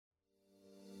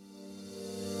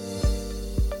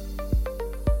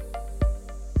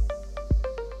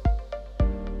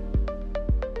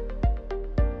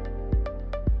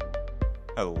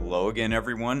Hello again,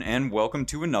 everyone, and welcome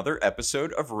to another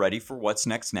episode of Ready for What's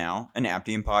Next Now, an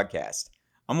Aptean podcast.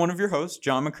 I'm one of your hosts,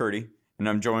 John McCurdy, and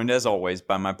I'm joined as always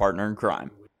by my partner in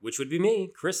crime, which would be me,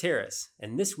 Chris Harris.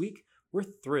 And this week, we're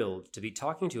thrilled to be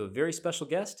talking to a very special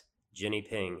guest, Jenny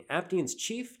Ping, Aptean's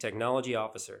Chief Technology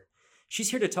Officer. She's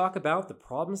here to talk about the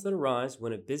problems that arise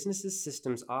when a business's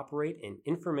systems operate in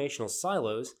informational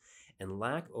silos and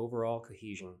lack overall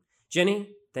cohesion.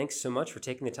 Jenny, thanks so much for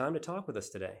taking the time to talk with us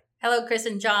today. Hello, Chris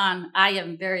and John. I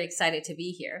am very excited to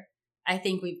be here. I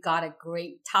think we've got a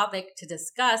great topic to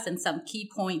discuss and some key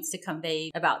points to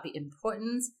convey about the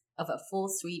importance of a full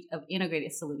suite of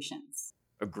integrated solutions.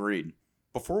 Agreed.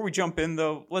 Before we jump in,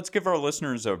 though, let's give our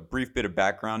listeners a brief bit of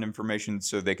background information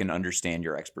so they can understand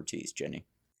your expertise, Jenny.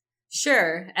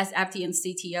 Sure. As Aptean's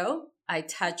CTO, I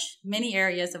touch many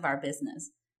areas of our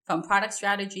business, from product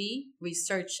strategy,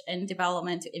 research and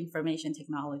development to information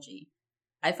technology.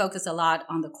 I focus a lot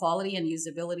on the quality and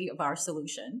usability of our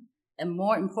solution, and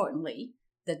more importantly,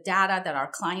 the data that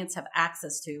our clients have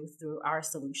access to through our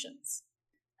solutions.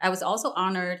 I was also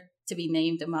honored to be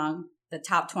named among the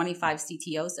top 25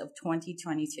 CTOs of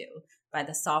 2022 by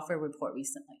the Software Report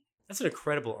recently. That's an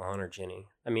incredible honor, Jenny.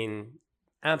 I mean,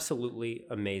 absolutely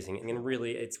amazing. And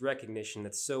really, it's recognition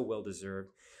that's so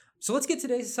well-deserved. So let's get to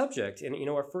today's subject. And,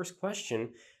 our first question,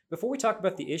 before we talk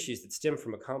about the issues that stem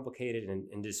from a complicated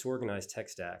and disorganized tech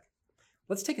stack,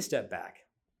 let's take a step back.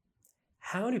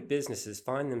 How do businesses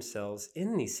find themselves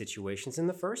in these situations in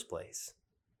the first place?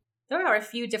 There are a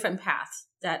few different paths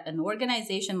that an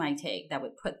organization might take that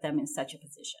would put them in such a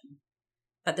position.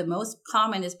 But the most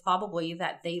common is probably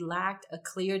that they lacked a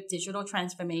clear digital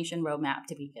transformation roadmap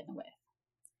to begin with.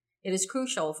 It is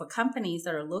crucial for companies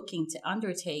that are looking to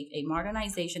undertake a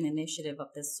modernization initiative of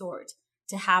this sort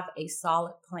to have a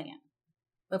solid plan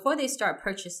before they start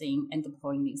purchasing and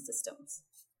deploying these systems.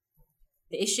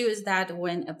 The issue is that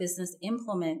when a business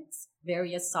implements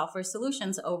various software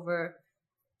solutions over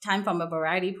time from a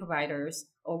variety of providers,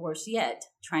 or worse yet,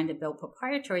 trying to build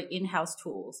proprietary in-house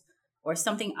tools, or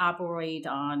something operate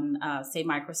on, say,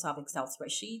 Microsoft Excel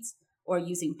spreadsheets, or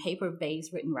using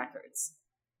paper-based written records,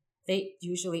 they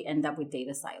usually end up with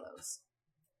data silos.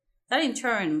 That in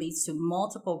turn leads to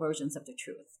multiple versions of the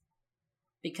truth,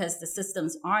 because the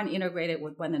systems aren't integrated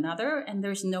with one another and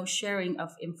there's no sharing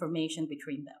of information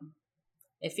between them.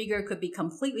 A figure could be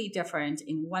completely different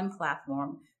in one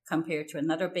platform compared to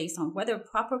another based on whether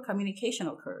proper communication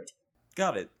occurred.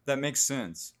 Got it. That makes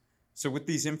sense. So with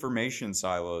these information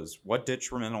silos, what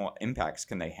detrimental impacts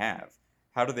can they have?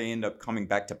 How do they end up coming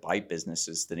back to bite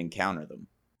businesses that encounter them?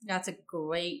 That's a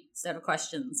great set of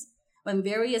questions. When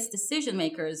various decision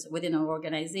makers within an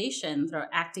organization are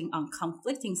acting on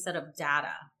conflicting set of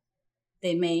data,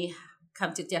 they may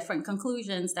come to different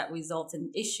conclusions that result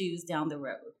in issues down the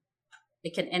road.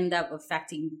 It can end up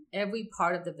affecting every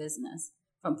part of the business,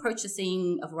 from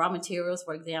purchasing of raw materials,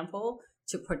 for example,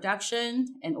 to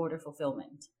production and order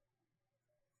fulfillment.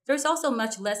 There's also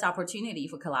much less opportunity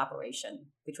for collaboration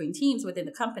between teams within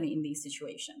the company in these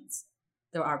situations.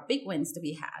 There are big wins to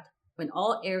be had when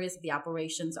all areas of the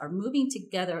operations are moving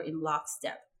together in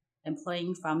lockstep and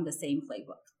playing from the same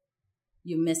playbook.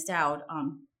 You missed out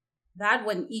on that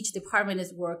when each department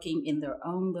is working in their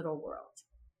own little world.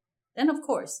 Then, of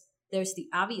course, there's the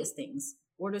obvious things: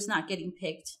 orders not getting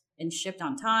picked and shipped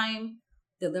on time,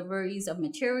 deliveries of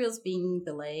materials being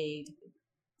delayed,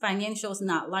 financials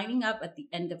not lining up at the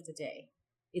end of the day,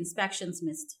 inspections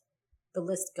missed. The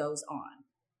list goes on.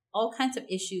 All kinds of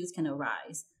issues can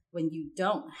arise when you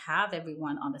don't have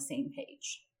everyone on the same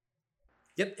page.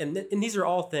 Yep, and these are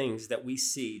all things that we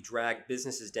see drag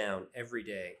businesses down every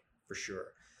day, for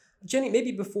sure. Jenny,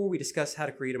 maybe before we discuss how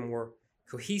to create a more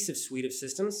cohesive suite of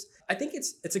systems, I think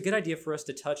it's a good idea for us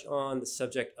to touch on the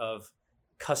subject of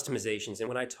customizations. And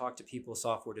when I talk to people,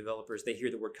 software developers, they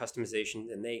hear the word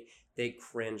customization and they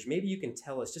cringe. Maybe you can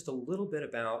tell us just a little bit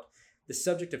about the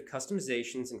subject of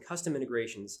customizations and custom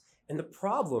integrations and the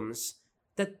problems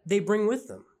that they bring with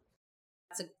them.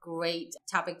 That's a great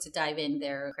topic to dive in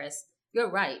there, Chris. You're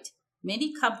right.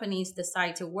 Many companies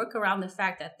decide to work around the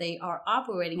fact that they are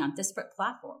operating on disparate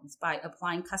platforms by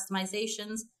applying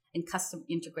customizations and custom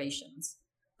integrations.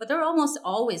 But they're almost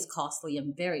always costly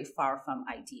and very far from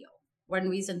ideal. One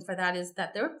reason for that is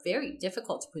that they're very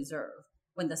difficult to preserve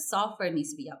when the software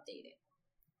needs to be updated.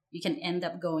 You can end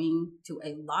up going to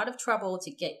a lot of trouble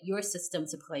to get your system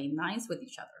to play nice with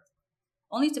each other,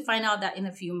 only to find out that in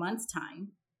a few months' time,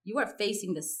 you are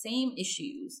facing the same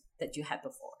issues that you had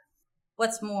before.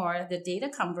 What's more, the data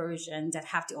conversion that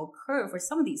have to occur for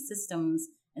some of these systems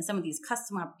and some of these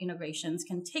custom integrations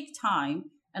can take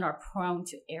time and are prone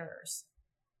to errors.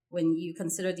 When you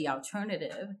consider the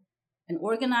alternative, an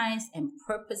organized and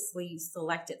purposely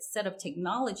selected set of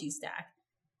technology stack,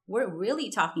 we're really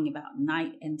talking about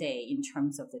night and day in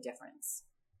terms of the difference.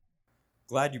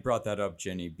 Glad you brought that up,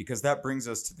 Jenny, because that brings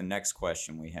us to the next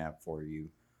question we have for you.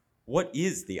 What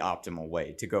is the optimal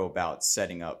way to go about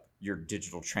setting up your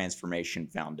digital transformation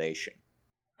foundation?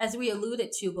 As we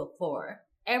alluded to before,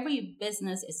 every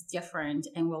business is different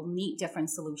and will need different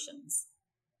solutions.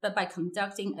 But by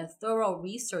conducting a thorough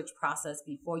research process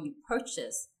before you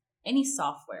purchase any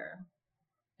software,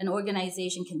 an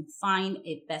organization can find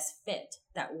a best fit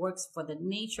that works for the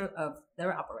nature of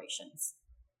their operations.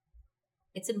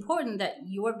 It's important that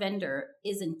your vendor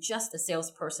isn't just a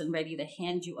salesperson ready to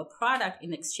hand you a product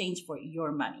in exchange for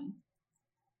your money.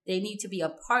 They need to be a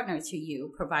partner to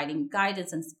you, providing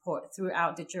guidance and support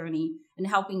throughout the journey and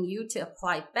helping you to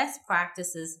apply best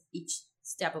practices each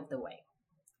step of the way.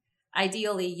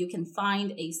 Ideally, you can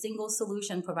find a single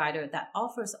solution provider that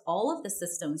offers all of the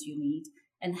systems you need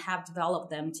and have developed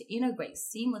them to integrate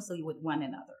seamlessly with one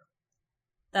another.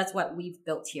 That's what we've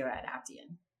built here at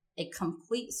Aptean, a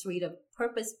complete suite of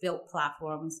purpose-built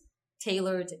platforms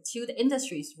tailored to the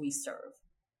industries we serve,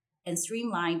 and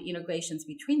streamlined integrations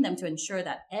between them to ensure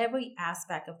that every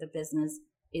aspect of the business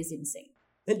is in sync.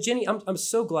 And Jenny, I'm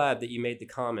so glad that you made the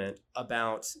comment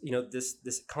about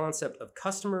this concept of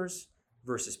customers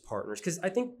versus partners, because I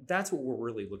think that's what we're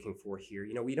really looking for here.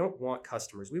 We don't want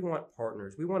customers, we want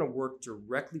partners. We want to work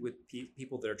directly with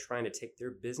people that are trying to take their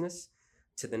business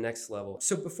to the next level.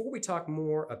 So before we talk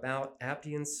more about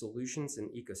Aptean's solutions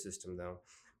and ecosystem, though,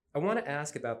 I want to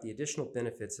ask about the additional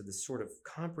benefits of this sort of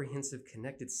comprehensive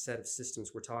connected set of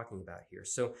systems we're talking about here.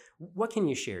 So what can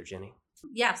you share, Jenny?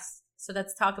 Yes. So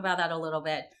let's talk about that a little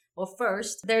bit. Well,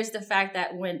 first, there's the fact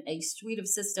that when a suite of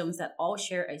systems that all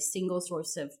share a single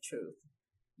source of truth,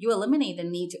 you eliminate the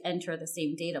need to enter the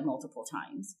same data multiple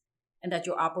times, and that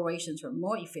your operations are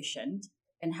more efficient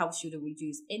and helps you to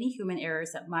reduce any human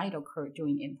errors that might occur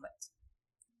during input.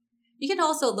 You can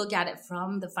also look at it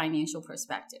from the financial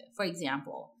perspective. For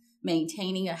example,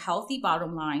 maintaining a healthy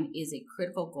bottom line is a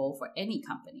critical goal for any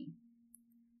company.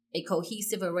 A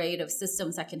cohesive array of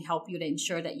systems that can help you to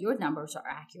ensure that your numbers are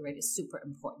accurate is super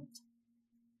important.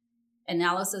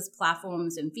 Analysis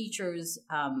platforms and features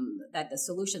that the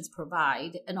solutions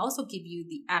provide, and also give you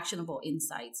the actionable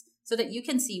insights so that you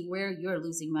can see where you're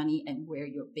losing money and where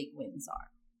your big wins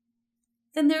are.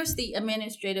 Then there's the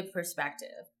administrative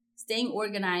perspective. Staying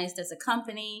organized as a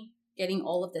company, getting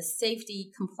all of the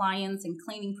safety, compliance, and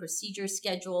cleaning procedures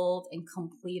scheduled and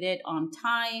completed on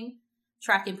time,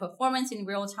 tracking performance in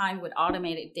real time with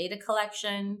automated data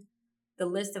collection. The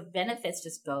list of benefits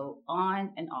just go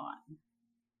on and on.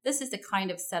 This is the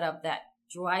kind of setup that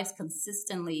drives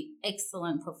consistently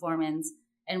excellent performance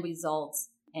and results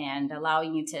and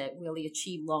allowing you to really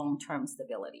achieve long-term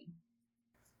stability.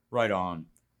 Right on.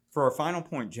 For our final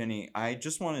point, Jenny, I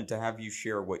just wanted to have you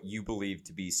share what you believe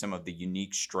to be some of the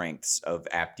unique strengths of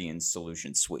Aptean's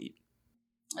solution suite.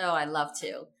 Oh, I'd love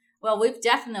to. Well, we've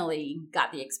definitely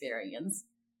got the experience.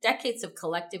 Decades of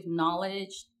collective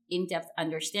knowledge, in-depth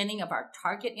understanding of our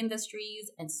target industries,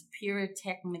 and superior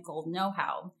technical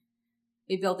know-how.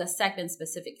 We build the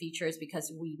segment-specific features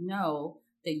because we know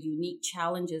the unique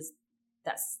challenges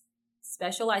that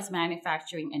specialized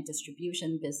manufacturing and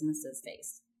distribution businesses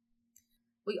face.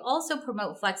 We also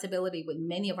promote flexibility with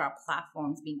many of our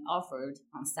platforms being offered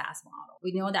on SaaS model.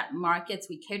 We know that markets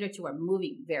we cater to are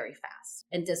moving very fast,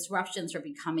 and disruptions are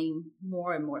becoming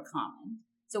more and more common.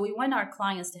 So we want our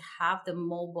clients to have the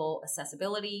mobile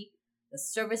accessibility, the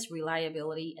service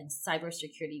reliability, and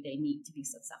cybersecurity they need to be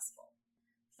successful.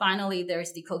 Finally,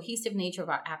 there's the cohesive nature of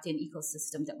our Aptean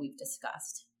ecosystem that we've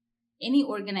discussed. Any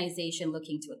organization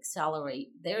looking to accelerate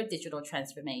their digital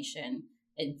transformation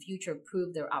and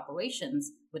future-proof their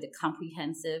operations with a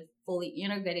comprehensive, fully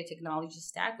integrated technology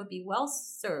stack would be well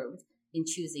served in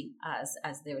choosing us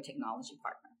as their technology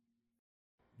partner.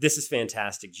 This is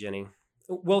fantastic, Jenny.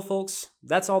 Well, folks,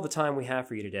 that's all the time we have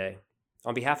for you today.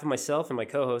 On behalf of myself and my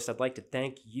co-host, I'd like to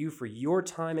thank you for your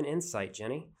time and insight,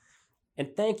 Jenny.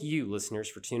 And thank you, listeners,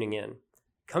 for tuning in.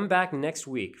 Come back next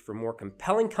week for more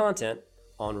compelling content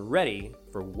on Ready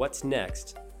for What's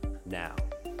Next Now.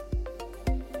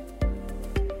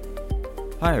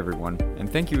 Hi, everyone,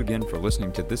 and thank you again for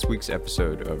listening to this week's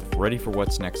episode of Ready for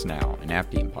What's Next Now, an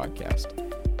Aptean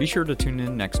podcast. Be sure to tune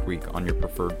in next week on your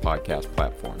preferred podcast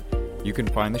platform. You can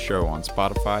find the show on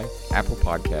Spotify, Apple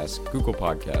Podcasts, Google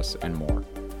Podcasts, and more.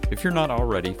 If you're not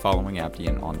already following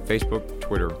Aptean on Facebook,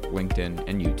 Twitter, LinkedIn,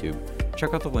 and YouTube,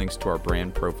 check out the links to our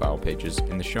brand profile pages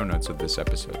in the show notes of this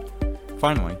episode.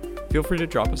 Finally, feel free to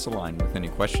drop us a line with any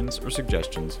questions or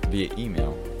suggestions via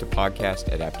email to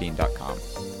podcast@aptean.com.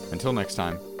 Until next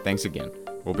time, Thanks again.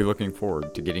 We'll be looking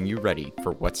forward to getting you ready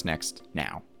for what's next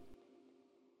now.